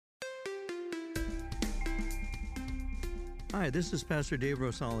Hi, this is Pastor Dave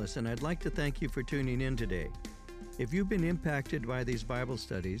Rosales, and I'd like to thank you for tuning in today. If you've been impacted by these Bible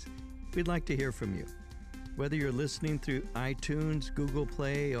studies, we'd like to hear from you. Whether you're listening through iTunes, Google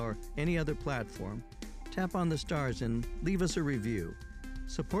Play, or any other platform, tap on the stars and leave us a review.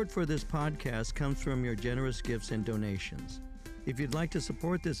 Support for this podcast comes from your generous gifts and donations. If you'd like to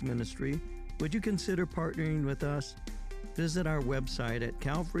support this ministry, would you consider partnering with us? Visit our website at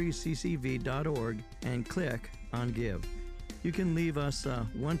calvaryccv.org and click on Give. You can leave us a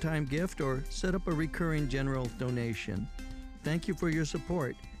one-time gift or set up a recurring general donation. Thank you for your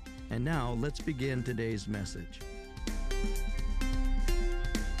support. And now let's begin today's message.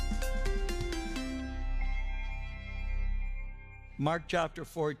 Mark chapter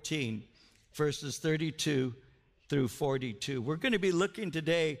 14, verses 32 through 42. We're going to be looking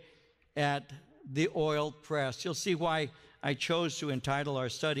today at the oil press. You'll see why I chose to entitle our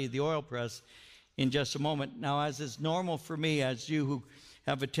study The Oil Press in just a moment. Now, as is normal for me, as you who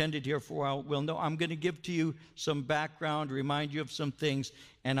have attended here for a while will know, I'm going to give to you some background, remind you of some things,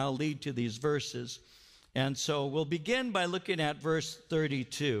 and I'll lead to these verses. And so we'll begin by looking at verse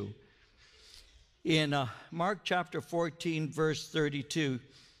 32. In Mark chapter 14, verse 32,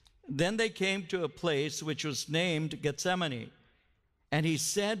 then they came to a place which was named Gethsemane, and he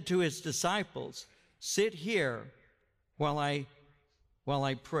said to his disciples, "Sit here while I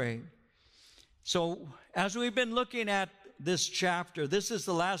pray." So as we've been looking at this chapter, this is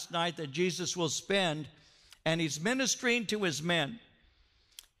the last night that Jesus will spend, and he's ministering to his men.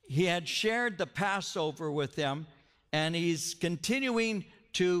 He had shared the Passover with them, and he's continuing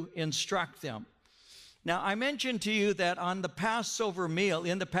to instruct them. Now, I mentioned to you that on the Passover meal,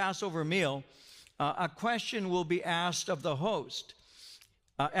 a question will be asked of the host.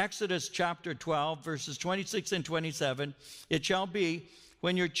 Exodus chapter 12, verses 26 and 27, it shall be,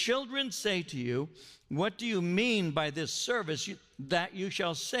 when your children say to you, "What do you mean by this service?" that you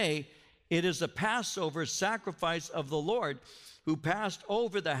shall say, "It is a Passover sacrifice of the Lord, who passed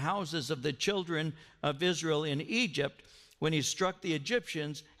over the houses of the children of Israel in Egypt when he struck the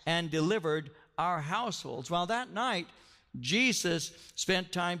Egyptians and delivered our households." Well, that night, Jesus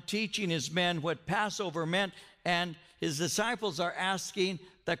spent time teaching his men what Passover meant, and his disciples are asking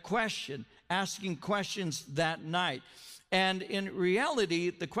questions that night. And in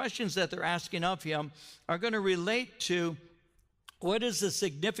reality, the questions that they're asking of him are going to relate to what is the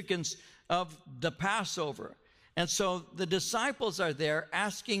significance of the Passover. And so the disciples are there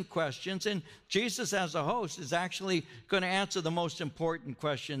asking questions, and Jesus as a host is actually going to answer the most important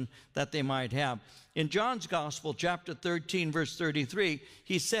question that they might have. In John's Gospel, chapter 13, verse 33,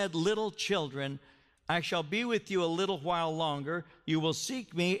 he said, "Little children, I shall be with you a little while longer. You will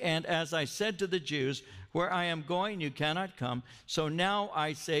seek me, and as I said to the Jews, where I am going, you cannot come. So now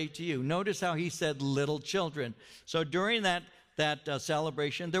I say to you." Notice how he said little children. So during that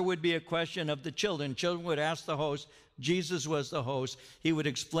celebration, there would be a question of the children. Children would ask the host. Jesus was the host. He would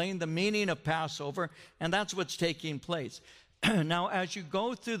explain the meaning of Passover, and that's what's taking place. Now, as you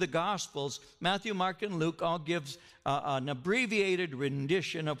go through the Gospels, Matthew, Mark, and Luke all gives an abbreviated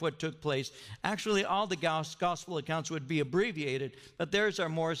rendition of what took place. Actually, all the Gospel accounts would be abbreviated, but theirs are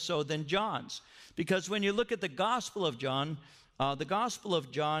more so than John's. Because when you look at the Gospel of John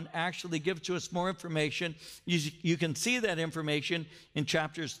actually gives to us more information. You can see that information in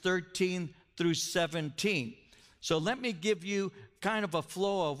chapters 13 through 17. So let me give you kind of a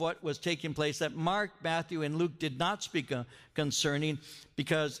flow of what was taking place that Mark, Matthew, and Luke did not speak concerning,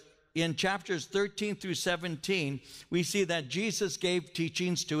 because in chapters 13 through 17, we see that Jesus gave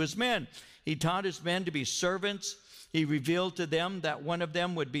teachings to his men. He taught his men to be servants. He revealed to them that one of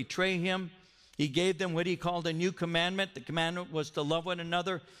them would betray him. He gave them what he called a new commandment. The commandment was to love one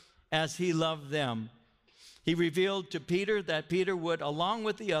another as he loved them. He revealed to Peter that Peter would, along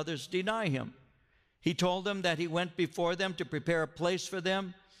with the others, deny him. He told them that he went before them to prepare a place for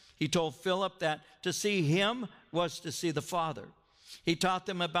them. He told Philip that to see him was to see the Father. He taught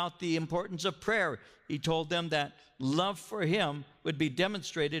them about the importance of prayer. He told them that love for him would be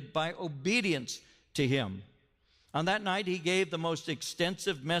demonstrated by obedience to him. On that night, he gave the most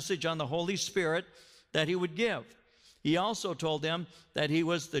extensive message on the Holy Spirit that he would give. He also told them that he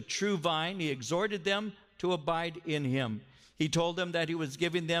was the true vine. He exhorted them to abide in him. He told them that he was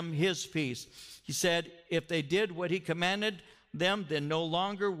giving them his peace. He said if they did what he commanded them, then no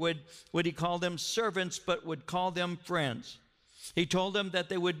longer would he call them servants, but would call them friends. He told them that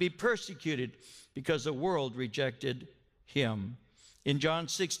they would be persecuted because the world rejected him. In John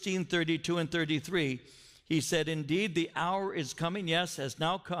 16, 32 and 33, he said, "Indeed, the hour is coming, yes, has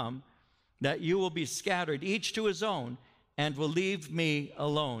now come, that you will be scattered, each to his own, and will leave me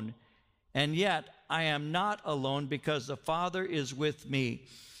alone. and yet I am not alone, because the Father is with me.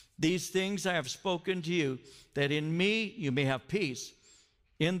 These things I have spoken to you, that in me you may have peace.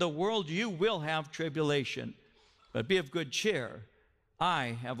 In the world you will have tribulation, but be of good cheer.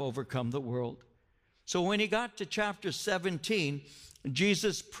 I have overcome the world. So when he got to chapter 17,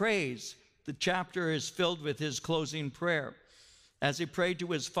 Jesus prays. The chapter is filled with his closing prayer. As he prayed to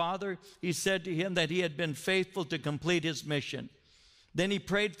his Father, he said to him that he had been faithful to complete his mission. Then he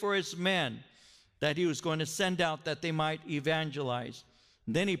prayed for his men, that he was going to send out that they might evangelize.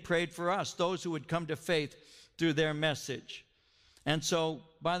 And then he prayed for us, those who would come to faith through their message. And so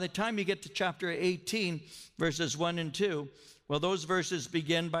by the time you get to chapter 18, verses 1 and 2, well, those verses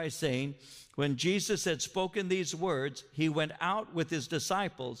begin by saying, when Jesus had spoken these words, he went out with his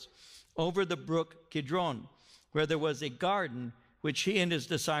disciples over the brook Kidron, where there was a garden which he and his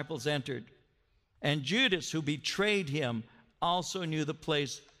disciples entered. And Judas, who betrayed him, also knew the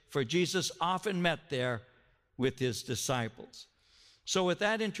place, for Jesus often met there with his disciples. So with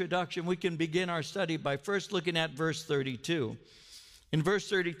that introduction, we can begin our study by first looking at verse 32. In verse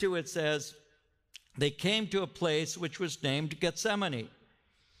 32, it says, they came to a place which was named Gethsemane.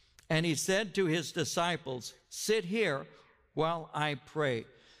 And he said to his disciples, sit here while I pray.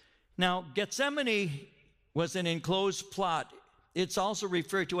 Now, Gethsemane was an enclosed plot. It's also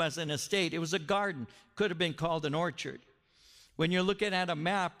referred to as an estate. It was a garden. Could have been called an orchard. When you're looking at a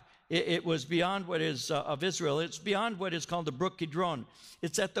map, it was beyond what is of Israel. It's beyond what is called the brook Kidron.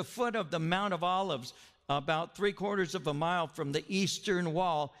 It's at the foot of the Mount of Olives, about 3/4 of a mile from the eastern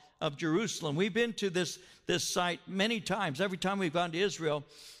wall of Jerusalem. We've been to this site many times. Every time we've gone to Israel,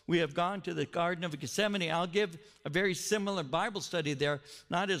 we have gone to the Garden of Gethsemane. I'll give a very similar Bible study there,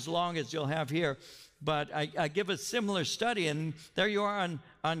 not as long as you'll have here, but I give a similar study, and there you are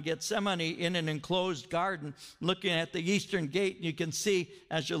on Gethsemane in an enclosed garden, looking at the eastern gate. You can see,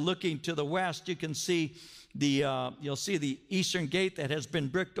 as you're looking to the west, you can see you'll see the eastern gate that has been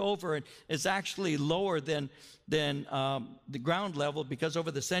bricked over and is actually lower than the ground level, because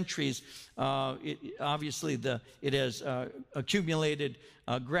over the centuries, obviously it has accumulated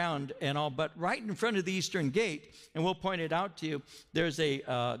ground and all. But right in front of the eastern gate, and we'll point it out to you, there's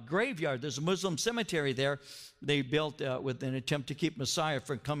a graveyard. There's a Muslim cemetery there. They built with an attempt to keep Messiah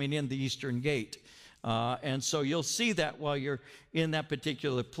from coming in the eastern gate. And so you'll see that while you're in that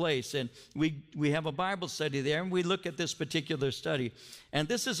particular place. And we have a Bible study there, and we look at this particular study. And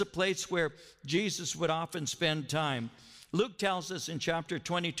this is a place where Jesus would often spend time. Luke tells us in chapter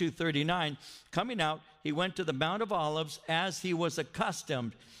 22:39, coming out, he went to the Mount of Olives as he was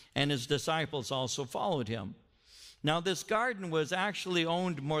accustomed, and his disciples also followed him. Now, this garden was actually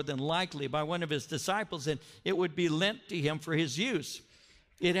owned more than likely by one of his disciples, and it would be lent to him for his use.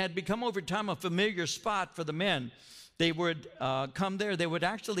 It had become over time a familiar spot for the men. They would come there. They would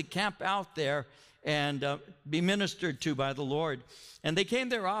actually camp out there and be ministered to by the Lord. And they came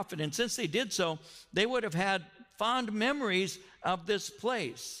there often. And since they did so, they would have had fond memories of this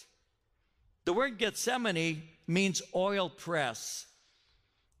place. The word Gethsemane means oil press.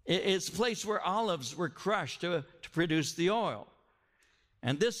 It's a place where olives were crushed to produce the oil.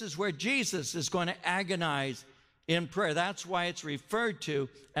 And this is where Jesus is going to agonize in prayer. That's why it's referred to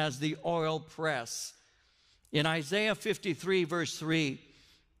as the oil press. In Isaiah 53, verse 3,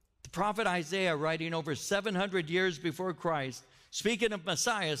 the prophet Isaiah, writing over 700 years before Christ, speaking of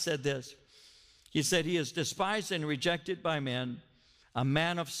Messiah, said this. He said, he is despised and rejected by men, a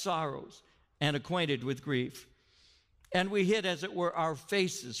man of sorrows and acquainted with grief. And we hid, as it were, our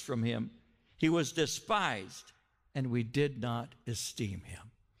faces from him. He was despised, and we did not esteem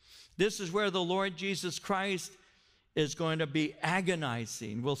him. This is where the Lord Jesus Christ is going to be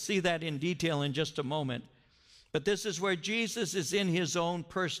agonizing. We'll see that in detail in just a moment. But this is where Jesus is in his own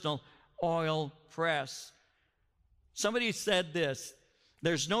personal oil press. Somebody said this,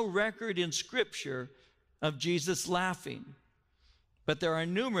 there's no record in Scripture of Jesus laughing, but there are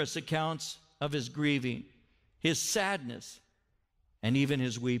numerous accounts of his grieving, his sadness, and even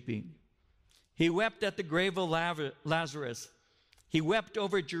his weeping. He wept at the grave of Lazarus. He wept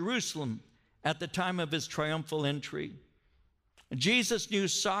over Jerusalem at the time of his triumphal entry. Jesus knew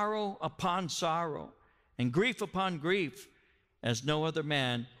sorrow upon sorrow and grief upon grief as no other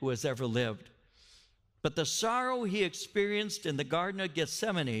man who has ever lived. But the sorrow he experienced in the Garden of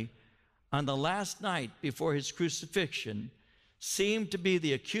Gethsemane on the last night before his crucifixion seemed to be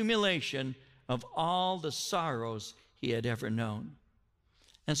the accumulation of all the sorrows he had ever known.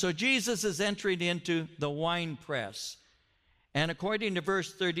 And so Jesus is entering into the winepress. And according to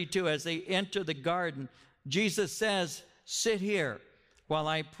verse 32, as they enter the garden, Jesus says, sit here while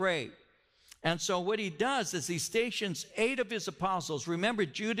I pray. And so what he does is he stations 8 of his apostles. Remember,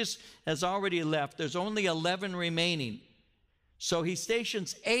 Judas has already left. There's only 11 remaining. So he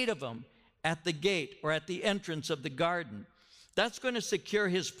stations 8 of them at the gate or at the entrance of the garden. That's going to secure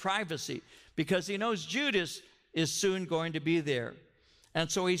his privacy because he knows Judas is soon going to be there.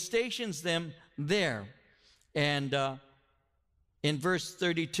 And so he stations them there. And in verse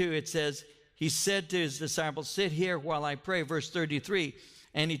 32, it says, he said to his disciples, sit here while I pray. Verse 33,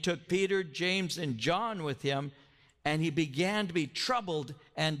 and he took Peter, James, and John with him, and he began to be troubled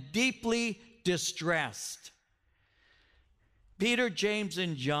and deeply distressed. Peter, James,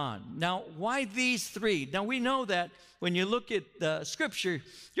 and John. Now, why these 3? Now, we know that when you look at the Scripture,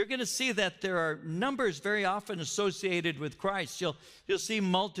 you're going to see that there are numbers very often associated with Christ. You'll see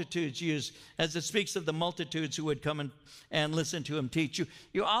multitudes used as it speaks of the multitudes who would come and listen to him teach.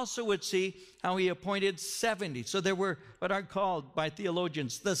 You also would see how he appointed 70. So there were what are called by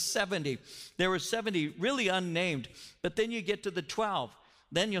theologians the 70. There were 70 really unnamed, but then you get to the 12.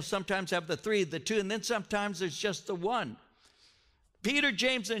 Then you'll sometimes have the 3, the 2, and then sometimes there's just the 1. Peter,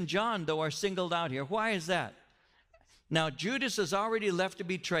 James, and John, though, are singled out here. Why is that? Now, Judas has already left to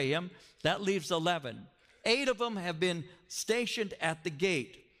betray him. That leaves 11. 8 of them have been stationed at the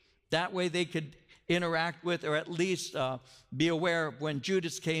gate. That way they could interact with or at least be aware of when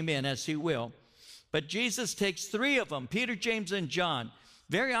Judas came in, as he will. But Jesus takes 3 of them, Peter, James, and John.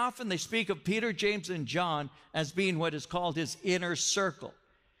 Very often they speak of Peter, James, and John as being what is called his inner circle.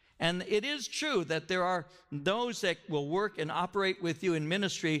 And it is true that there are those that will work and operate with you in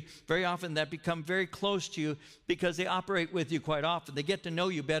ministry very often that become very close to you because they operate with you quite often. They get to know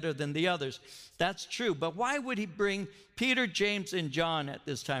you better than the others. That's true. But why would he bring Peter, James, and John at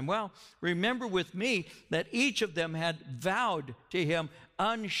this time? Well, remember with me that each of them had vowed to him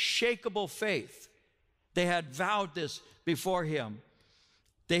unshakable faith. They had vowed this before him.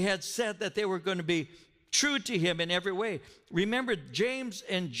 They had said that they were going to be true to him in every way. Remember, James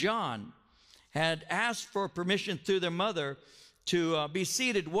and John had asked for permission through their mother to be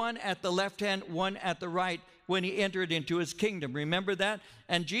seated, one at the left hand, one at the right, when he entered into his kingdom. Remember that?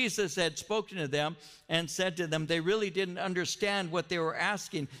 And Jesus had spoken to them and said to them, they really didn't understand what they were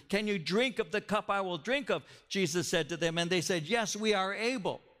asking. Can you drink of the cup I will drink of? Jesus said to them, and they said, yes, we are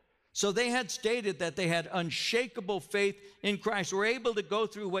able. So they had stated that they had unshakable faith in Christ. We're able to go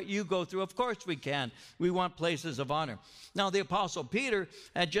through what you go through. Of course we can. We want places of honor. Now the Apostle Peter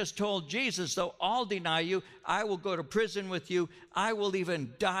had just told Jesus, though I'll deny you, I will go to prison with you, I will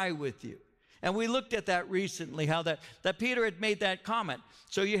even die with you. And we looked at that recently, how that Peter had made that comment.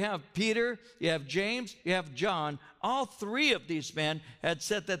 So you have Peter, you have James, you have John. All 3 of these men had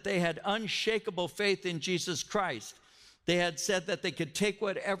said that they had unshakable faith in Jesus Christ. They had said that they could take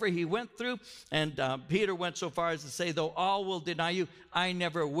whatever he went through, and Peter went so far as to say, though all will deny you, I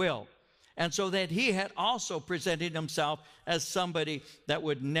never will. And so that he had also presented himself as somebody that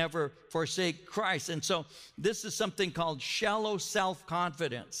would never forsake Christ. And so this is something called shallow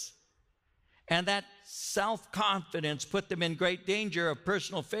self-confidence. And that self-confidence put them in great danger of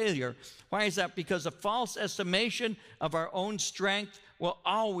personal failure. Why is that? Because a false estimation of our own strength will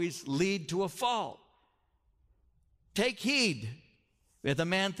always lead to a fall. Take heed. If a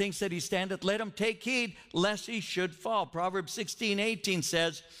man thinks that he standeth, let him take heed, lest he should fall. Proverbs 16:18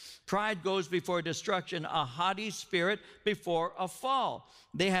 says, pride goes before destruction, a haughty spirit before a fall.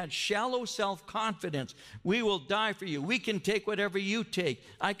 They had shallow self-confidence. We will die for you. We can take whatever you take.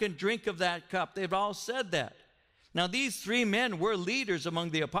 I can drink of that cup. They've all said that. Now, these 3 men were leaders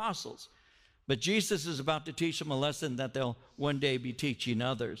among the apostles, but Jesus is about to teach them a lesson that they'll one day be teaching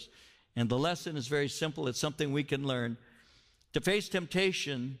others. And the lesson is very simple. It's something we can learn. To face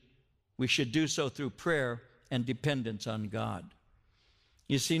temptation, we should do so through prayer and dependence on God.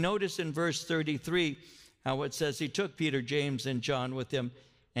 You see, notice in verse 33 how it says he took Peter, James, and John with him,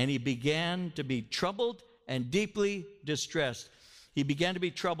 and he began to be troubled and deeply distressed. He began to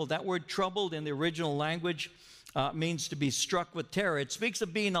be troubled. That word troubled in the original language means to be struck with terror. It speaks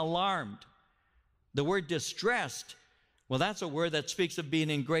of being alarmed. The word distressed, well, that's a word that speaks of being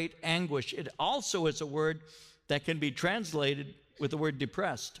in great anguish. It also is a word that can be translated with the word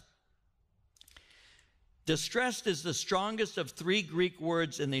depressed. Distressed is the strongest of 3 Greek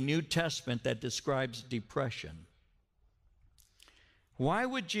words in the New Testament that describes depression. Why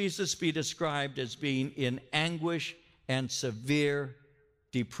would Jesus be described as being in anguish and severe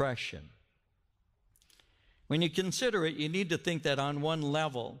depression? When you consider it, you need to think that on one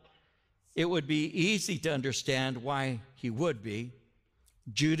level, it would be easy to understand why he would be.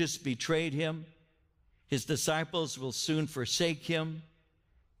 Judas betrayed him. His disciples will soon forsake him.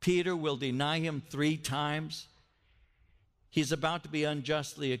 Peter will deny him 3 times. He's about to be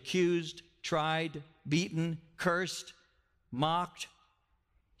unjustly accused. tried, beaten, cursed, mocked.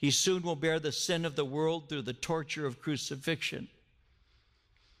 He soon will bear the sin of the world through the torture of crucifixion.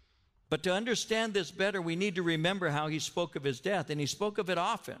 But to understand this better, we need to remember how he spoke of his death, and he spoke of it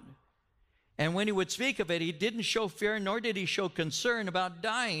often. And when he would speak of it, he didn't show fear, nor did he show concern about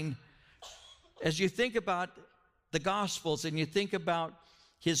dying. As you think about the Gospels and you think about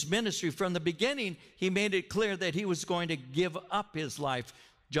his ministry, from the beginning, he made it clear that he was going to give up his life.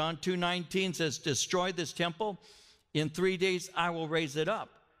 John 2:19 says, destroy this temple. In 3 days, I will raise it up.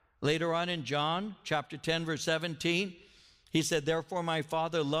 Later on in John chapter 10, verse 17, he said, therefore my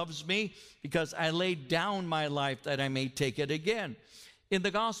Father loves me because I laid down my life that I may take it again. In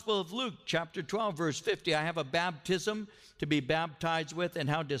the Gospel of Luke chapter 12, verse 50, I have a baptism to be baptized with, and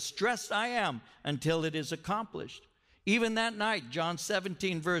how distressed I am until it is accomplished. Even that night, John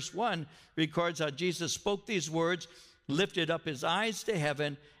 17, verse 1, records how Jesus spoke these words, lifted up his eyes to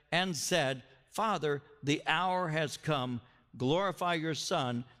heaven, and said, Father, the hour has come. Glorify your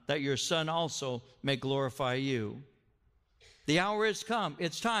Son, that your Son also may glorify you. The hour has come.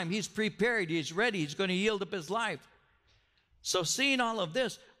 It's time. He's prepared. He's ready. He's going to yield up his life. So seeing all of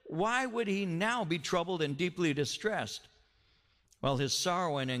this, why would he now be troubled and deeply distressed? Well, his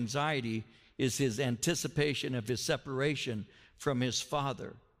sorrow and anxiety is his anticipation of his separation from his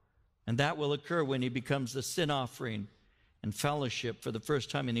Father. And that will occur when he becomes the sin offering, and fellowship for the first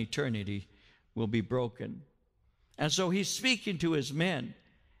time in eternity will be broken. And so he's speaking to his men.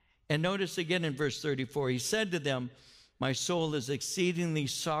 And notice again in verse 34, he said to them, my soul is exceedingly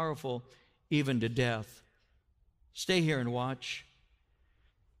sorrowful, even to death. Stay here and watch.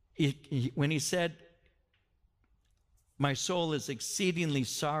 When he said, my soul is exceedingly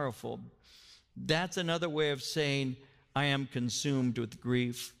sorrowful, that's another way of saying, I am consumed with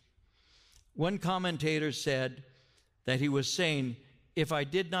grief. One commentator said that he was saying, if I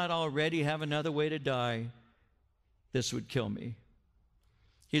did not already have another way to die, this would kill me.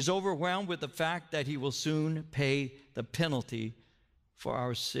 He's overwhelmed with the fact that he will soon pay the penalty for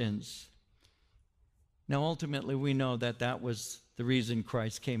our sins. Now, ultimately, we know that that was the reason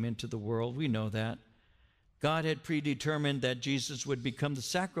Christ came into the world. We know that. God had predetermined that Jesus would become the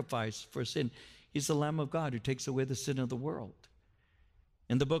sacrifice for sin. He's the Lamb of God who takes away the sin of the world.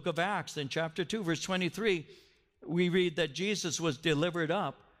 In the book of Acts, in chapter 2, verse 23, we read that Jesus was delivered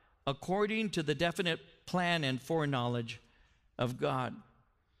up according to the definite plan and foreknowledge of God.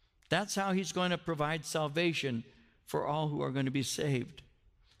 That's how he's going to provide salvation for all who are going to be saved.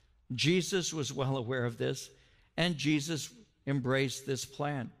 Jesus was well aware of this, and Jesus embraced this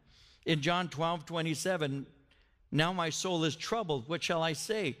plan. In John 12:27, now my soul is troubled. What shall I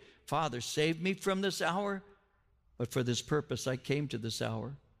say? Father, save me from this hour. But for this purpose I came to this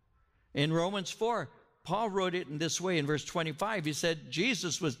hour. In Romans 4, Paul wrote it in this way. In verse 25, he said,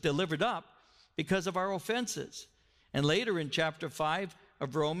 Jesus was delivered up because of our offenses. And later in chapter 5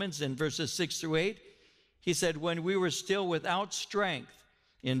 of Romans, in verses 6 through 8, he said, when we were still without strength,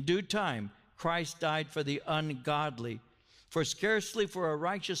 in due time, Christ died for the ungodly. For scarcely for a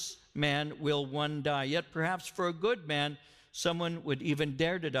righteous man will one die, yet perhaps for a good man someone would even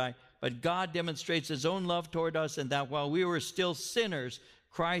dare to die. But God demonstrates his own love toward us, in that while we were still sinners,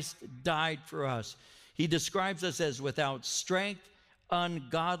 Christ died for us. He describes us as without strength,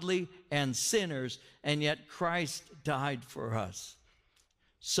 ungodly, and sinners, and yet Christ died for us.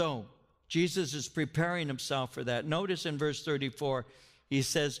 So, Jesus is preparing himself for that. Notice in verse 34, he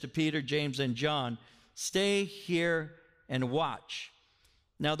says to Peter, James, and John, stay here and watch.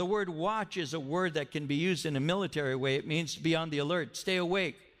 Now, the word watch is a word that can be used in a military way. It means to be on the alert, stay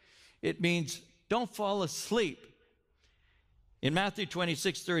awake. It means don't fall asleep. In Matthew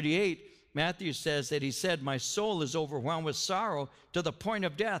 26:38, Matthew says that he said, my soul is overwhelmed with sorrow to the point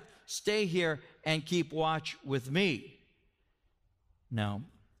of death. Stay here and keep watch with me. Now,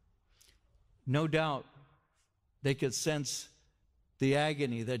 no doubt they could sense the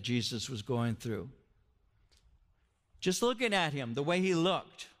agony that Jesus was going through. Just looking at him, the way he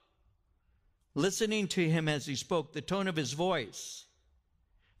looked, listening to him as he spoke, the tone of his voice,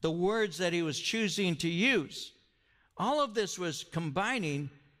 the words that he was choosing to use, all of this was combining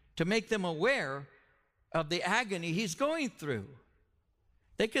to make them aware of the agony he's going through.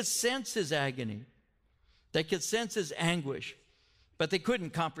 They could sense his agony. They could sense his anguish, but they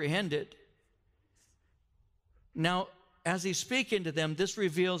couldn't comprehend it. Now, as he's speaking to them, this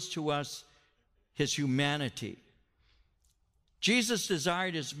reveals to us his humanity. Jesus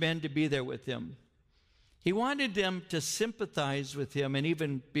desired his men to be there with him. He wanted them to sympathize with him and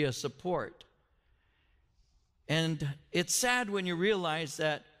even be a support. And it's sad when you realize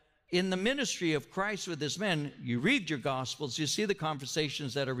that in the ministry of Christ with his men, you read your Gospels, you see the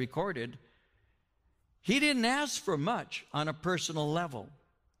conversations that are recorded, He didn't ask for much on a personal level.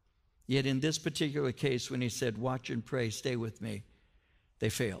 Yet in this particular case, when he said, watch and pray, stay with me, they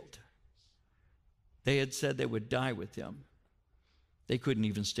failed. They had said they would die with him. They couldn't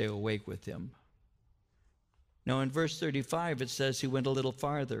even stay awake with him. Now in verse 35, it says he went a little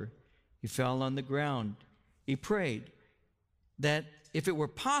farther. He fell on the ground. He prayed that if it were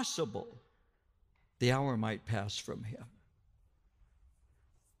possible, the hour might pass from him.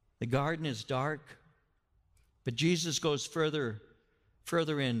 The garden is dark, but Jesus goes further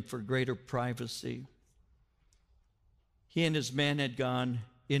in for greater privacy. He and his men had gone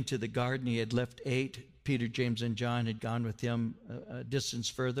into the garden. He had left 8. Peter, James, and John had gone with him a distance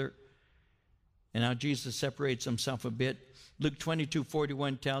further. And now Jesus separates himself a bit. Luke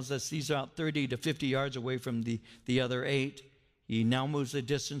 22:41 tells us he's about 30 to 50 yards away from the other 8. He now moves a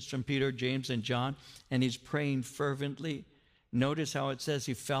distance from Peter, James, and John, and he's praying fervently. Notice how it says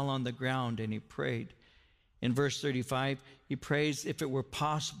he fell on the ground and he prayed. In verse 35, he prays, if it were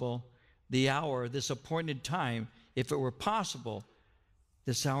possible, the hour, this appointed time, if it were possible,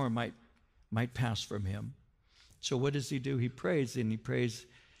 this hour might pass from him. So what does he do? He prays, and he prays,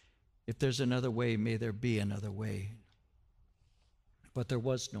 if there's another way, may there be another way. But there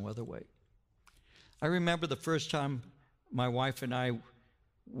was no other way. I remember the first time my wife and I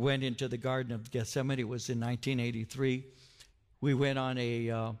went into the Garden of Gethsemane. It was in 1983. We went on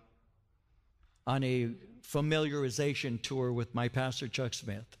a familiarization tour with my pastor, Chuck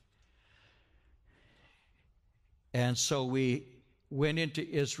Smith. And so we went into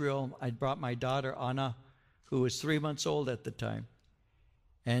Israel. I brought my daughter, Anna, who was 3 months old at the time.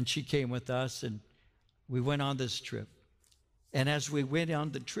 And she came with us, and we went on this trip. And as we went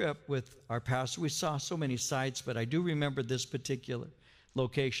on the trip with our pastor, we saw so many sights, but I do remember this particular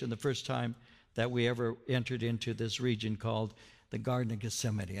location, the first time that we ever entered into this region called the Garden of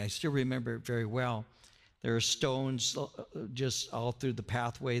Gethsemane. I still remember it very well. There are stones just all through the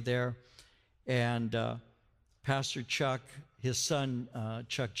pathway there. And Pastor Chuck, his son,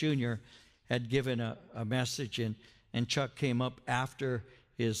 Chuck Jr., had given a message, and Chuck came up after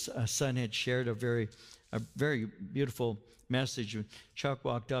his son had shared a very beautiful message. Chuck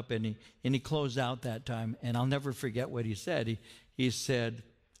walked up and he closed out that time, and I'll never forget what he said. He said,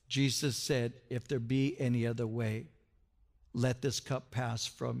 Jesus said, if there be any other way, let this cup pass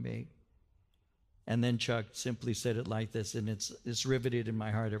from me. And then Chuck simply said it like this, and it's riveted in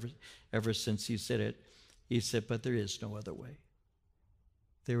my heart ever since he said it. He said, but there is no other way.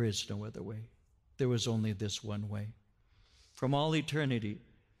 There is no other way. There was only this one way. From all eternity,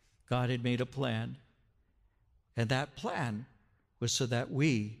 God had made a plan, and that plan was so that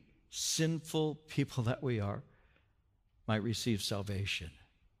we, sinful people that we are, might receive salvation.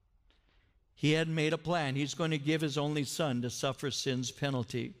 He had made a plan. He's going to give his only son to suffer sin's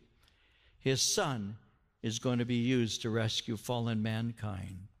penalty. His son is going to be used to rescue fallen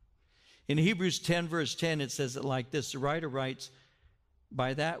mankind. In Hebrews 10, verse 10, it says it like this. The writer writes,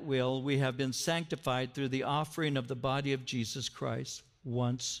 by that will we have been sanctified through the offering of the body of Jesus Christ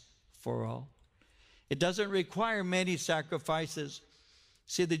once for all. It doesn't require many sacrifices.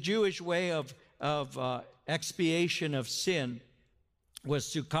 See, the Jewish way of expiation of sin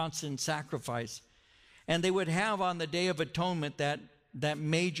was through constant sacrifice. And they would have on the Day of Atonement that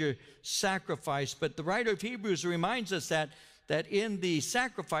major sacrifice. But the writer of Hebrews reminds us that in the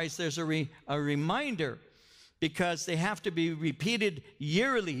sacrifice there's a reminder, because they have to be repeated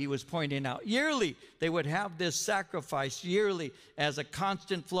yearly, he was pointing out. Yearly, they would have this sacrifice yearly as a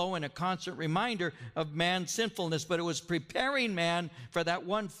constant flow and a constant reminder of man's sinfulness. But it was preparing man for that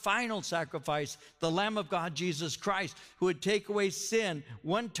one final sacrifice, the Lamb of God, Jesus Christ, who would take away sin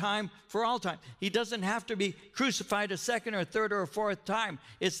one time for all time. He doesn't have to be crucified a second or third or a fourth time.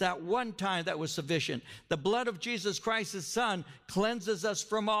 It's that one time that was sufficient. The blood of Jesus Christ, his son, cleanses us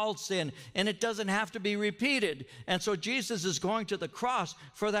from all sin, and it doesn't have to be repeated. And so Jesus is going to the cross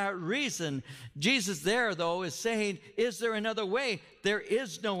for that reason. Jesus there, though, is saying, is there another way? There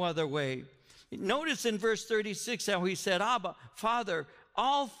is no other way. Notice in verse 36 how he said, Abba, Father,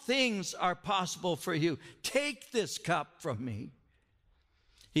 all things are possible for you. Take this cup from me.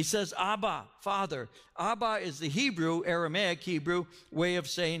 He says, Abba, Father. Abba is the Aramaic Hebrew way of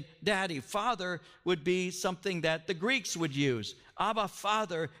saying daddy. Father would be something that the Greeks would use. Abba,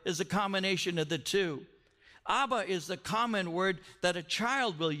 Father is a combination of the two. Abba is the common word that a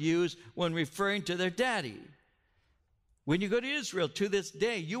child will use when referring to their daddy. When you go to Israel to this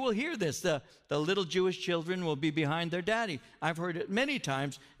day, you will hear this. The little Jewish children will be behind their daddy. I've heard it many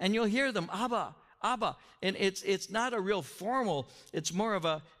times, and you'll hear them, Abba, Abba. And it's not a real formal, it's more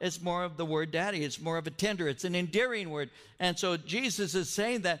of the word daddy. It's more of a tender, it's an endearing word. And so Jesus is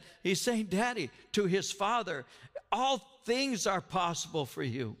saying that, he's saying daddy to his Father. All things are possible for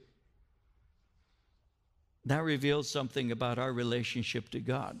you. That reveals something about our relationship to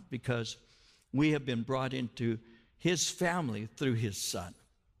God, because we have been brought into his family through his Son.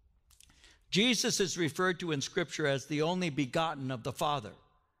 Jesus is referred to in Scripture as the only begotten of the Father.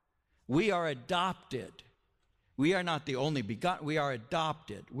 We are adopted. We are not the only begotten, we are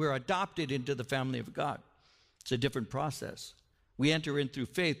adopted. We're adopted into the family of God. It's a different process. We enter in through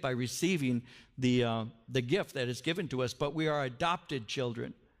faith by receiving the gift that is given to us, but we are adopted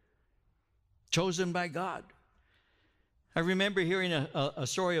children, chosen by God. I remember hearing a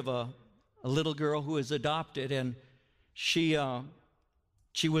story of a little girl who was adopted, and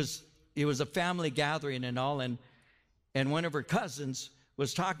it was a family gathering and all, and one of her cousins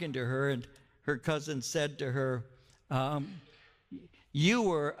was talking to her, and her cousin said to her, you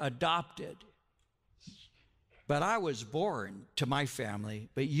were adopted, but I was born to my family,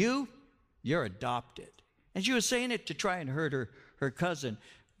 but you're adopted. And she was saying it to try and hurt her cousin.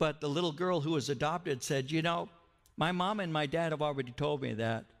 But the little girl who was adopted said, you know, my mom and my dad have already told me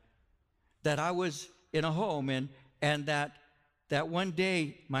that I was in a home, and that one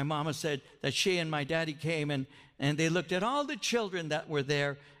day my mama said that she and my daddy came and they looked at all the children that were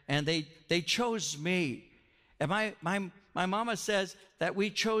there, and they chose me. And my mama says that we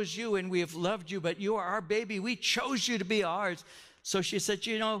chose you and we have loved you, but you are our baby. We chose you to be ours. So she said,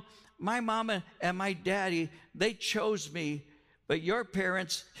 you know, my mama and my daddy, they chose me, but your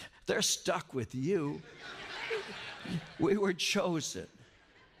parents, they're stuck with you. We were chosen.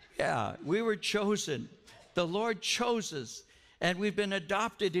 Yeah, we were chosen. The Lord chose us, and we've been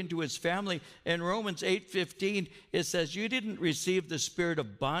adopted into his family. In Romans 8:15, it says, you didn't receive the spirit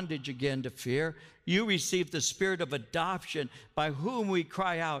of bondage again to fear. You received the spirit of adoption, by whom we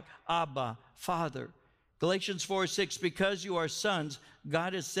cry out, Abba, Father. Galatians 4:6, because you are sons,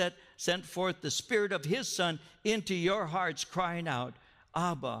 God has sent forth the Spirit of his Son into your hearts, crying out,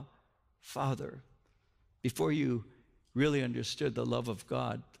 Abba, Father. Before you really understood the love of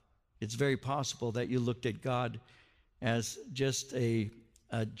God, it's very possible that you looked at God as just a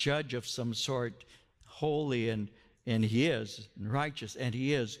judge of some sort, holy, and he is, and righteous, and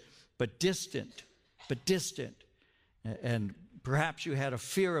he is, but distant. And perhaps you had a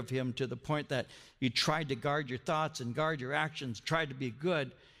fear of him to the point that you tried to guard your thoughts and guard your actions, tried to be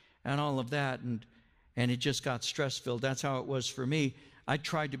good and all of that, and it just got stress-filled. That's how it was for me. I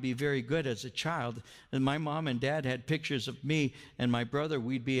tried to be very good as a child, and my mom and dad had pictures of me and my brother.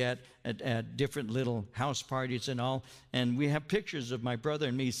 We'd be at different little house parties and all, and we have pictures of my brother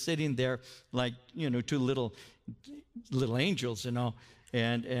and me sitting there like, you know, two little angels and all.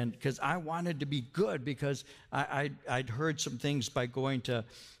 And because I wanted to be good, because I'd heard some things by going to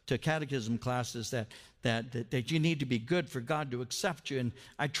catechism classes that you need to be good for God to accept you. And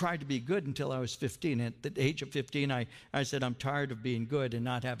I tried to be good until I was 15. At the age of 15, I said, I'm tired of being good and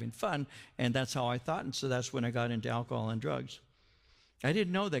not having fun. And that's how I thought. And so that's when I got into alcohol and drugs. I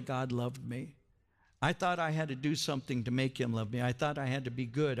didn't know that God loved me. I thought I had to do something to make him love me. I thought I had to be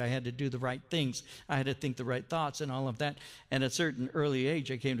good. I had to do the right things. I had to think the right thoughts and all of that. And at a certain early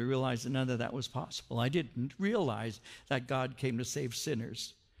age, I came to realize that none of that was possible. I didn't realize that God came to save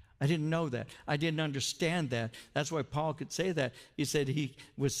sinners. I didn't know that. I didn't understand that. That's why Paul could say that. He said he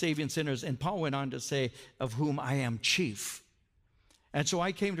was saving sinners. And Paul went on to say, of whom I am chief. And so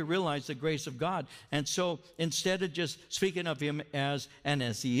I came to realize the grace of God. And so instead of just speaking of him as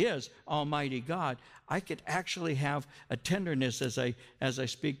he is, Almighty God, I could actually have a tenderness as I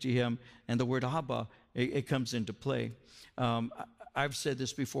speak to him. And the word Abba, it comes into play. I've said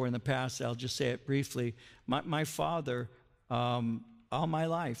this before in the past. I'll just say it briefly. My father, all my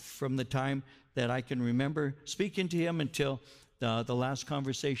life, from the time that I can remember speaking to him until the last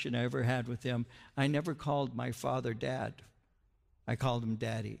conversation I ever had with him, I never called my father Dad. I called him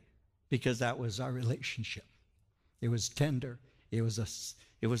Daddy, because that was our relationship. It was tender. It was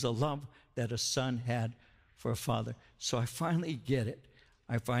a love that a son had for a father. So I finally get it.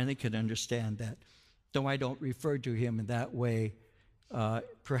 I finally can understand that. Though I don't refer to him in that way,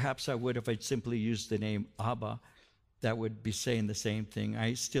 perhaps I would if I'd simply used the name Abba. That would be saying the same thing.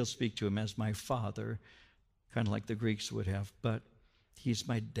 I still speak to him as my father, kind of like the Greeks would have, but he's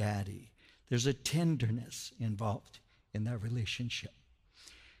my daddy. There's a tenderness involved in that relationship.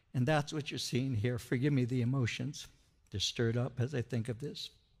 And that's what you're seeing here. Forgive me the emotions. They're stirred up as I think of this.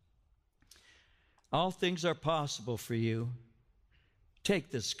 All things are possible for you.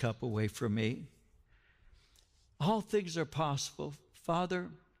 Take this cup away from me. All things are possible. Father,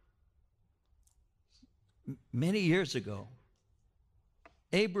 many years ago,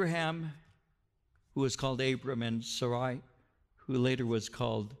 Abraham, who was called Abram, and Sarai, who later was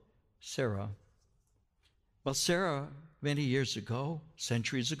called Sarah. Well, Sarah, many years ago,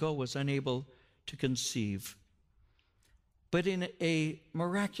 centuries ago, was unable to conceive. But in a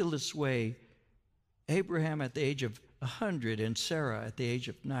miraculous way, Abraham at the age of 100 and Sarah at the age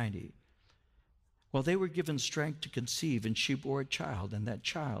of 90, well, they were given strength to conceive, and she bore a child, and that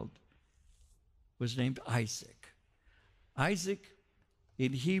child was named Isaac. Isaac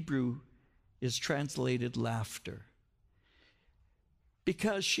in Hebrew is translated laughter,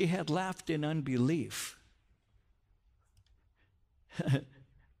 because she had laughed in unbelief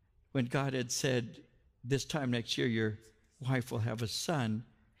when God had said, this time next year your wife will have a son.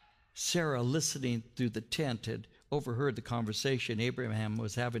 Sarah, listening through the tent, had overheard the conversation Abraham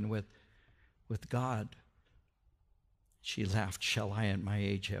was having with God. She laughed. Shall I at my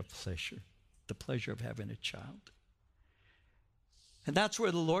age have pleasure? The pleasure of having a child. And that's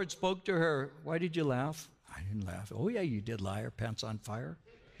where the Lord spoke to her. Why did you laugh? I didn't laugh. Oh yeah, you did, liar, pants on fire.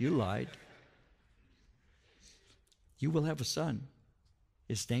 You lied. You will have a son.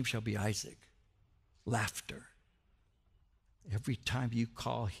 His name shall be Isaac. Laughter. Every time you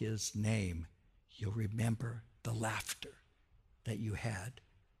call his name, you'll remember the laughter that you had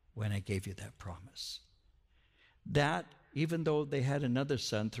when I gave you that promise. That, even though they had another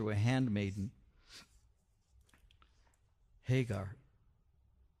son through a handmaiden, Hagar,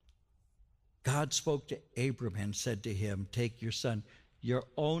 God spoke to Abram and said to him, take your son, your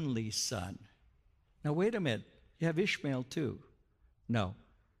only son. Now wait a minute, you have Ishmael too. No,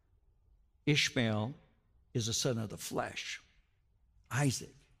 Ishmael is a son of the flesh.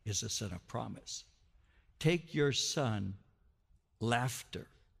 Isaac is a son of promise. Take your son, laughter,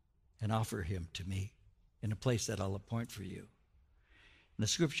 and offer him to me in a place that I'll appoint for you. And the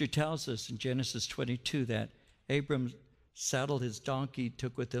scripture tells us in Genesis 22 that Abram saddled his donkey,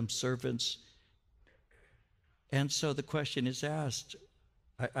 took with him servants. And so the question is asked,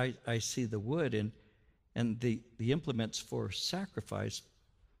 I see the wood and the implements for sacrifice,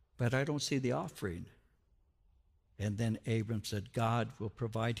 but I don't see the offering. And then Abram said, God will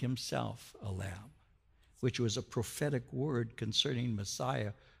provide himself a lamb, which was a prophetic word concerning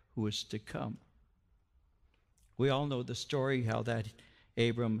Messiah who was to come. We all know the story, how that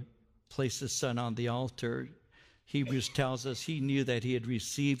Abram placed his son on the altar. Hebrews tells us he knew that he had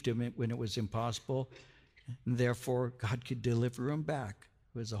received him when it was impossible, and therefore God could deliver him back.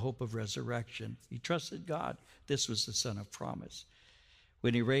 It was a hope of resurrection. He trusted God. This was the son of promise.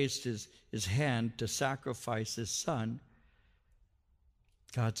 When he raised his hand to sacrifice his son,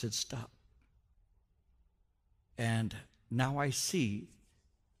 God said, stop. And now I see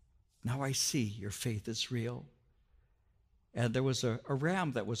your faith is real. And there was a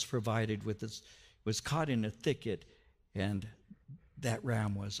ram that was provided with this, was caught in a thicket, and that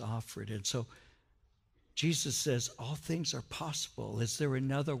ram was offered. And so Jesus says, all things are possible. Is there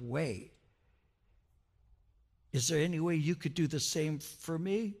another way? Is there any way you could do the same for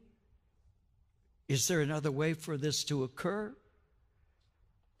me? Is there another way for this to occur?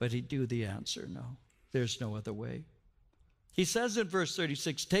 But he knew the answer, no. There's no other way. He says in verse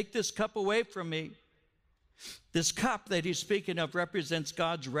 36, take this cup away from me. This cup that he's speaking of represents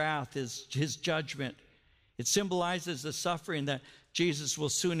God's wrath, his judgment. It symbolizes the suffering that Jesus will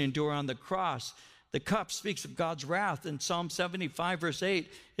soon endure on the cross. The cup speaks of God's wrath. In Psalm 75, verse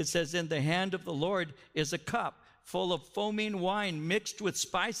 8, it says, in the hand of the Lord is a cup full of foaming wine mixed with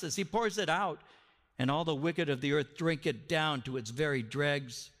spices. He pours it out, and all the wicked of the earth drink it down to its very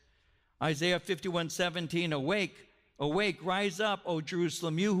dregs. Isaiah 51:17, awake, awake, rise up, O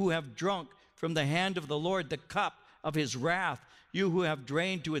Jerusalem, you who have drunk from the hand of the Lord the cup of his wrath, you who have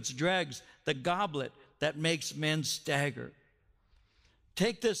drained to its dregs the goblet that makes men stagger.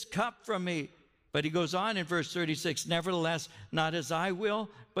 Take this cup from me. But he goes on in verse 36, nevertheless, not as I will,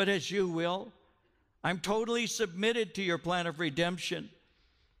 but as you will. I'm totally submitted to your plan of redemption.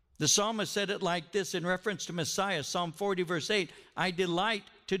 The psalmist said it like this in reference to Messiah, Psalm 40, verse 8, I delight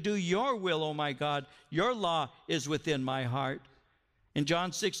to do your will, O my God. Your law is within my heart. In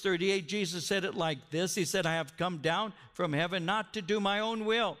John 6:38, Jesus said it like this. He said, I have come down from heaven not to do my own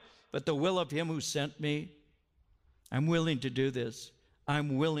will, but the will of him who sent me. I'm willing to do this.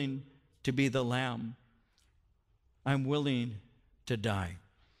 I'm willing to be the lamb. I'm willing to die.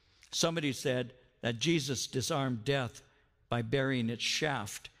 Somebody said that Jesus disarmed death by burying its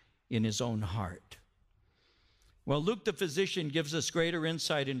shaft in his own heart. Well, Luke the physician gives us greater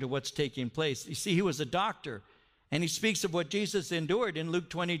insight into what's taking place. You see, he was a doctor, and he speaks of what Jesus endured in Luke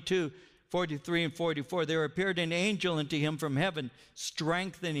 22, 43 and 44, there appeared an angel unto him from heaven,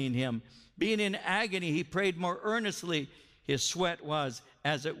 strengthening him. Being in agony, he prayed more earnestly. His sweat was,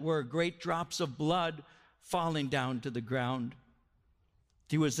 as it were, great drops of blood falling down to the ground.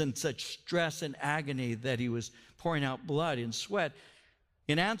 He was in such stress and agony that he was pouring out blood and sweat.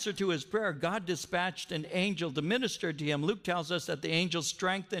 In answer to his prayer, God dispatched an angel to minister to him. Luke tells us that the angel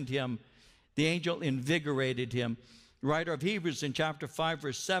strengthened him. The angel invigorated him. The writer of Hebrews in chapter 5,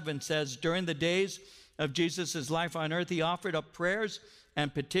 verse 7 says, during the days of Jesus' life on earth, he offered up prayers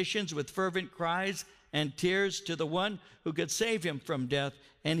and petitions with fervent cries and tears to the one who could save him from death,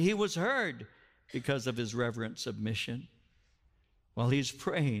 and he was heard because of his reverent submission. While he's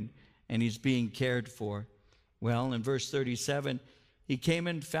praying and he's being cared for. Well, in verse 37, he came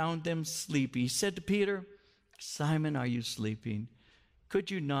and found them sleeping. He said to Peter, Simon, are you sleeping? Could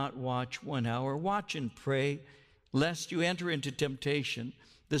you not watch 1 hour? Watch and pray, lest you enter into temptation.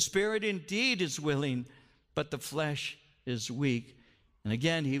 The spirit indeed is willing, but the flesh is weak. And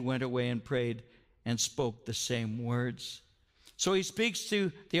again he went away and prayed and spoke the same words. So he speaks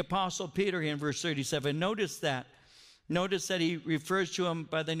to the apostle Peter in verse 37. Notice that. Notice that he refers to him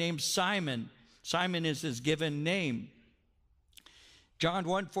by the name Simon. Simon is his given name. John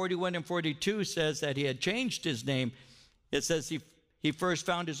 1:41 and 42 says that he had changed his name. It says he first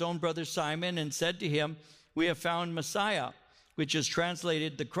found his own brother Simon and said to him, we have found Messiah, which is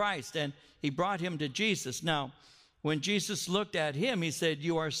translated the Christ. And he brought him to Jesus. Now, when Jesus looked at him, he said,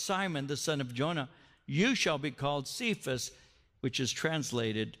 you are Simon, the son of Jonah. You shall be called Cephas, which is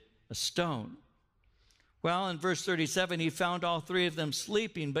translated a stone. Well, in verse 37, he found all three of them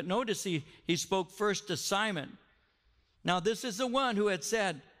sleeping. But notice he spoke first to Simon. Now, this is the one who had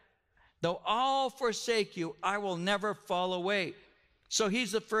said, though all forsake you, I will never fall away. So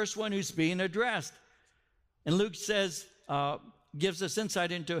he's the first one who's being addressed. And Luke says, gives us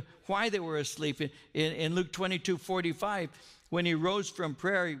insight into why they were asleep. In Luke 22:45, when he rose from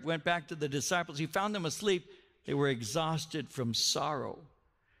prayer, he went back to the disciples. He found them asleep. They were exhausted from sorrow.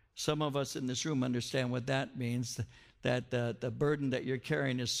 Some of us in this room understand what that means, that the burden that you're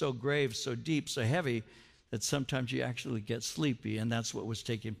carrying is so grave, so deep, so heavy, that sometimes you actually get sleepy, and that's what was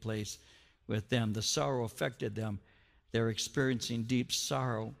taking place with them. The sorrow affected them. They're experiencing deep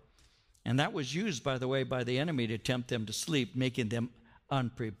sorrow. And that was used, by the way, by the enemy to tempt them to sleep, making them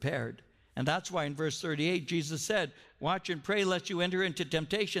unprepared. And that's why in verse 38, Jesus said, watch and pray lest you enter into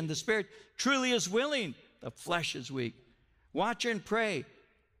temptation. The spirit truly is willing, the flesh is weak. Watch and pray.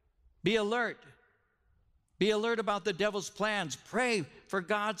 Be alert. Be alert about the devil's plans. Pray for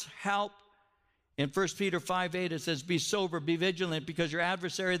God's help. In 1 Peter 5:8, it says, be sober, be vigilant, because your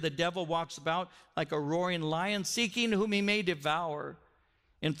adversary, the devil, walks about like a roaring lion, seeking whom he may devour.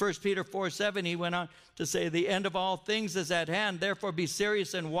 In 1 Peter 4:7, he went on to say, the end of all things is at hand. Therefore, be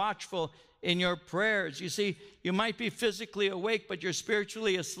serious and watchful in your prayers. You see, you might be physically awake, but you're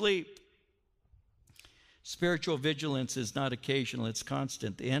spiritually asleep. Spiritual vigilance is not occasional, it's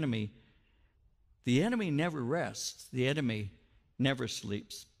constant. The enemy never rests. The enemy never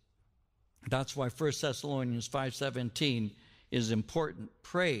sleeps. That's why 1 Thessalonians 5:17 is important.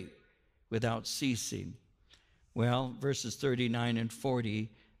 Pray without ceasing. Well, verses 39 and 40,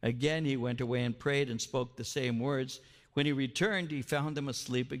 again he went away and prayed and spoke the same words. When he returned, he found them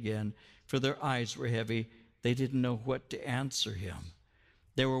asleep again, for their eyes were heavy. They didn't know what to answer him.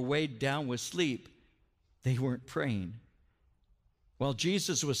 They were weighed down with sleep. They weren't praying. While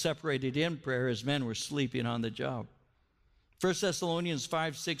Jesus was separated in prayer, his men were sleeping on the job. 1 Thessalonians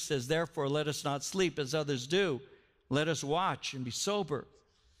 5:6 says, therefore, let us not sleep as others do. Let us watch and be sober.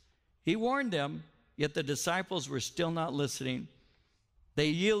 He warned them, yet the disciples were still not listening. They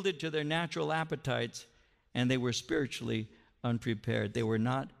yielded to their natural appetites, and they were spiritually unprepared. They were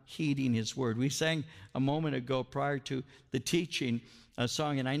not heeding his word. We sang a moment ago prior to the teaching a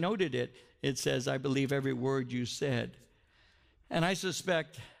song, and I noted it. It says, I believe every word you said. And I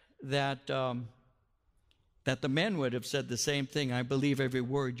suspect that that the men would have said the same thing. I believe every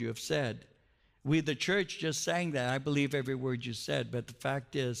word you have said. We, the church, just sang that. I believe every word you said. But the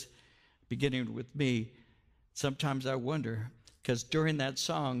fact is, beginning with me, sometimes I wonder, because during that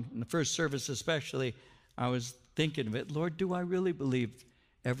song, in the first service especially, I was thinking of it, Lord, do I really believe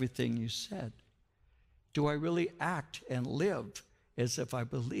everything you said? Do I really act and live as if I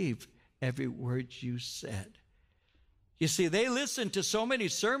believe every word you said? You see, they listened to so many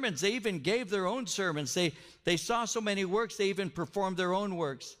sermons. They even gave their own sermons. They saw so many works, they even performed their own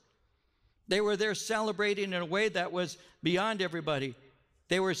works. They were there celebrating in a way that was beyond everybody.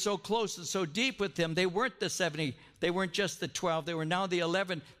 They were so close and so deep with him. They weren't the 70. They weren't just the 12. They were now the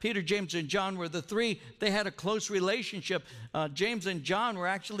 11. Peter, James, and John were the 3. They had a close relationship. James and John were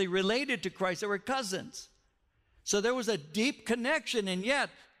actually related to Christ. They were cousins. So there was a deep connection. And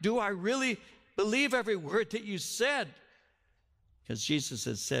yet, do I really believe every word that you said? Because Jesus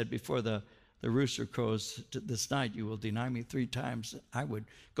had said, before the rooster crows this night, you will deny me 3 times. I would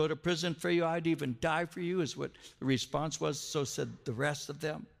go to prison for you. I'd even die for you, is what the response was. So said the rest of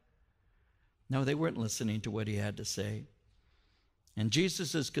them. No, they weren't listening to what he had to say. And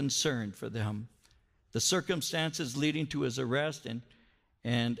Jesus is concerned for them. The circumstances leading to his arrest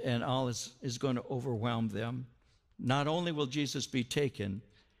and all is going to overwhelm them. Not only will Jesus be taken,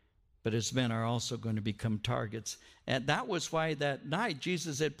 but his men are also going to become targets. And that was why that night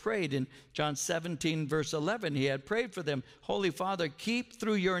Jesus had prayed in John 17, verse 11. He had prayed for them, Holy Father, keep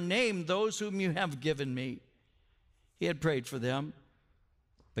through your name those whom you have given me. He had prayed for them,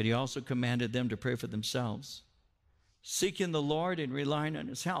 but he also commanded them to pray for themselves. Seeking the Lord and relying on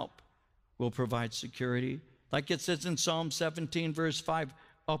his help will provide security. Like it says in Psalm 17, verse 5,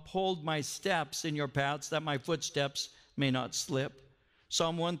 uphold my steps in your paths, that my footsteps may not slip.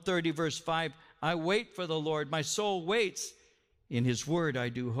 Psalm 130, verse 5, I wait for the Lord. My soul waits. In his word I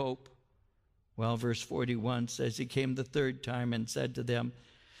do hope. Well, verse 41 says, he came the 3rd time and said to them,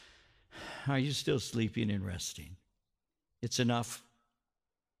 are you still sleeping and resting? It's enough.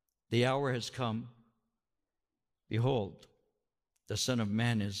 The hour has come. Behold, the Son of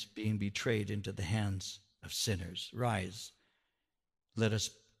Man is being betrayed into the hands of sinners. Rise, let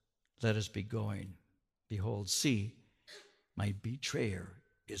us be going. Behold, see, my betrayer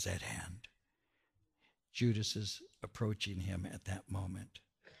is at hand. Judas is approaching him at that moment.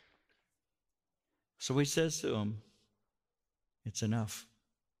 So he says to him, it's enough.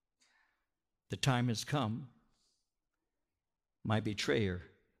 The time has come. My betrayer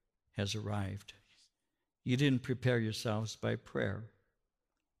has arrived. You didn't prepare yourselves by prayer,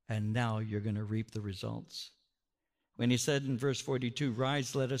 and now you're going to reap the results. When he said in verse 42,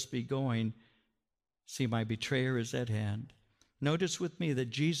 rise, let us be going. See, my betrayer is at hand. Notice with me that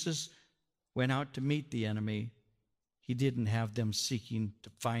Jesus went out to meet the enemy. He didn't have them seeking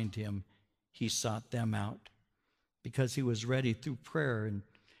to find him. He sought them out because he was ready through prayer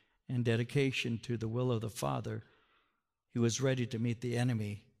and dedication to the will of the Father. He was ready to meet the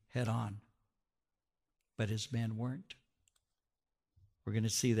enemy head on. But his men weren't. We're going to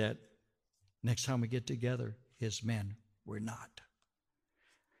see that next time we get together. His men were not.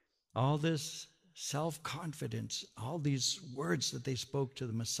 All this self-confidence, all these words that they spoke to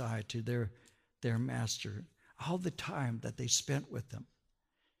the Messiah, to their master, all the time that they spent with them.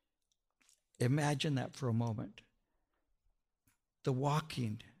 Imagine that for a moment. The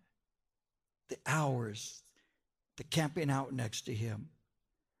walking, the hours, the camping out next to him,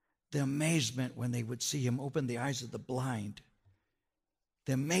 the amazement when they would see him open the eyes of the blind,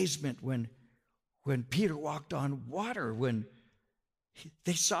 the amazement when Peter walked on water, when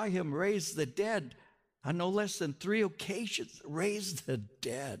they saw him raise the dead on no less than 3 occasions, raise the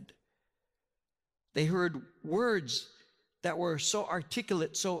dead. They heard words that were so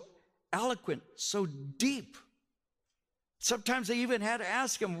articulate, so eloquent, so deep. Sometimes they even had to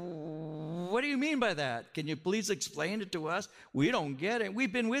ask him, what do you mean by that? Can you please explain it to us? We don't get it.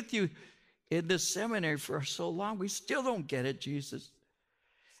 We've been with you in this seminary for so long. We still don't get it, Jesus.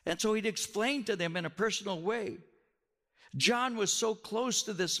 And so he'd explain to them in a personal way. John was so close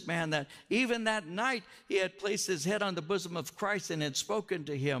to this man that even that night he had placed his head on the bosom of Christ and had spoken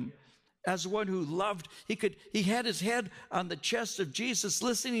to him as one who loved. He had his head on the chest of Jesus,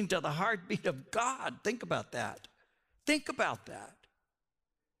 listening to the heartbeat of God. Think about that. Think about that.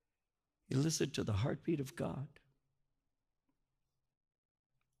 He listened to the heartbeat of God.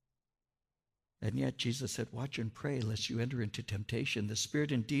 And yet Jesus said, watch and pray lest you enter into temptation. The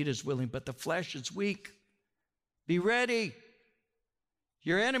spirit indeed is willing, but the flesh is weak. Be ready.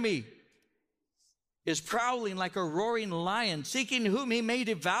 Your enemy is prowling like a roaring lion, seeking whom he may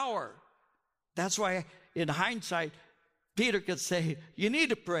devour. That's why, in hindsight, Peter could say, you need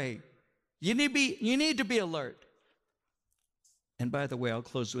to pray. You need to be alert. And by the way, I'll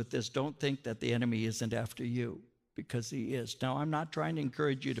close with this. Don't think that the enemy isn't after you, because he is. Now, I'm not trying to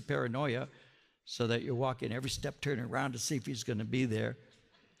encourage you to paranoia so that you're walking every step, turning around to see if he's going to be there.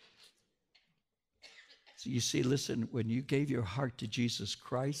 So you see, listen, when you gave your heart to Jesus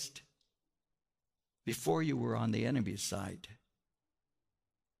Christ, before you were on the enemy's side,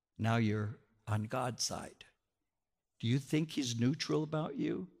 now you're on God's side. Do you think he's neutral about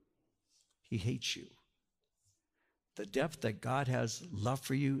you? He hates you. The depth that God has love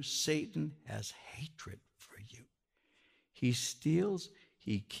for you, Satan has hatred for you. He steals,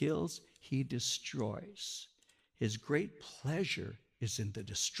 he kills, he destroys. His great pleasure is in the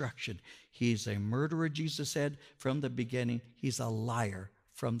destruction. He's a murderer, Jesus said, from the beginning. He's a liar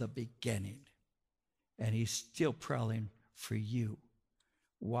from the beginning. And he's still prowling for you.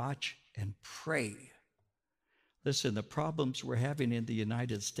 Watch and pray. Listen, the problems we're having in the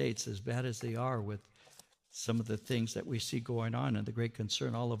United States, as bad as they are with some of the things that we see going on and the great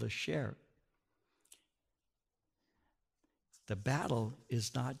concern all of us share, the battle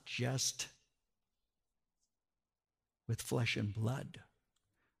is not just with flesh and blood.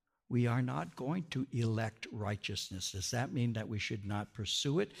 We are not going to elect righteousness. Does that mean that we should not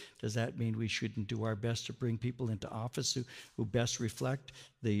pursue it? Does that mean we shouldn't do our best to bring people into office who best reflect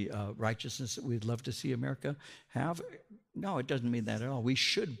the righteousness that we'd love to see America have? No, it doesn't mean that at all. We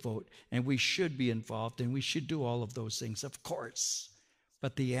should vote, and we should be involved, and we should do all of those things, of course.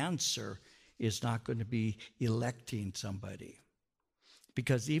 But the answer is not going to be electing somebody.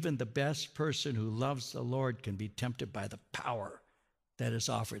 Because even the best person who loves the Lord can be tempted by the power that is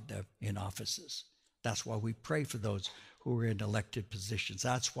offered them in offices. That's why we pray for those who are in elected positions.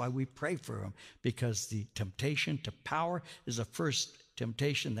 That's why we pray for them, because the temptation to power is the first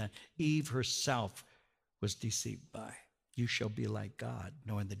temptation that Eve herself was deceived by. You shall be like God,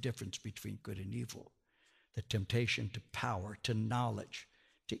 knowing the difference between good and evil. The temptation to power, to knowledge,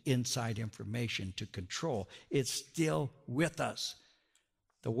 to inside information, to control, it's still with us.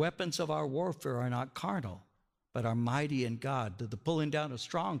 The weapons of our warfare are not carnal, but are mighty in God to the pulling down of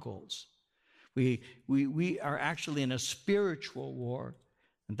strongholds. We are actually in a spiritual war,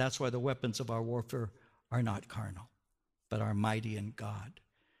 and that's why the weapons of our warfare are not carnal, but are mighty in God.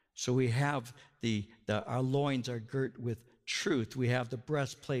 So we have our loins are girt with truth. We have the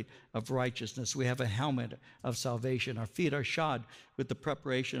breastplate of righteousness. We have a helmet of salvation. Our feet are shod with the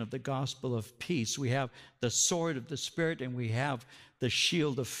preparation of the gospel of peace. We have the sword of the Spirit, and we have the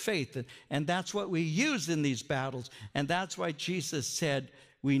shield of faith. And that's what we use in these battles. And that's why Jesus said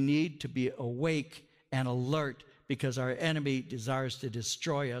we need to be awake and alert, because our enemy desires to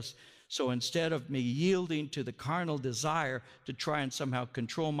destroy us. So instead of me yielding to the carnal desire to try and somehow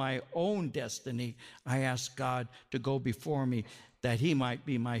control my own destiny, I ask God to go before me, that he might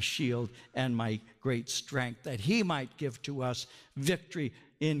be my shield and my great strength, that he might give to us victory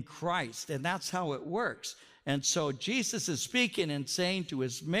in Christ. And that's how it works. And so Jesus is speaking and saying to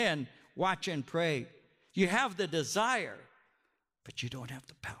his men, watch and pray. You have the desire, but you don't have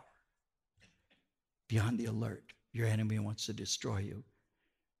the power. Be on the alert. Your enemy wants to destroy you.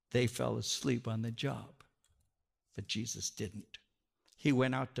 They fell asleep on the job, but Jesus didn't. He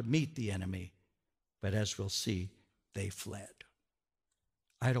went out to meet the enemy, but as we'll see, they fled.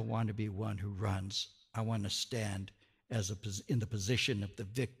 I don't want to be one who runs. I want to stand in the position of the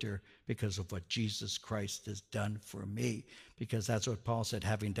victor, because of what Jesus Christ has done for me. Because that's what Paul said,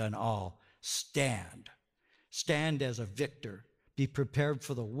 having done all, stand. Stand as a victor. Be prepared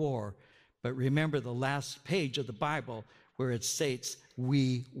for the war. But remember the last page of the Bible where it states,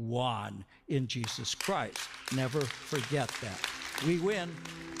 we won in Jesus Christ. Never forget that. We win.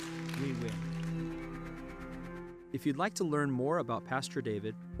 We win. If you'd like to learn more about Pastor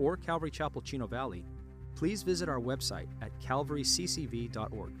David or Calvary Chapel Chino Valley, please visit our website at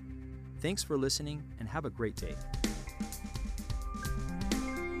calvaryccv.org. Thanks for listening, and have a great day.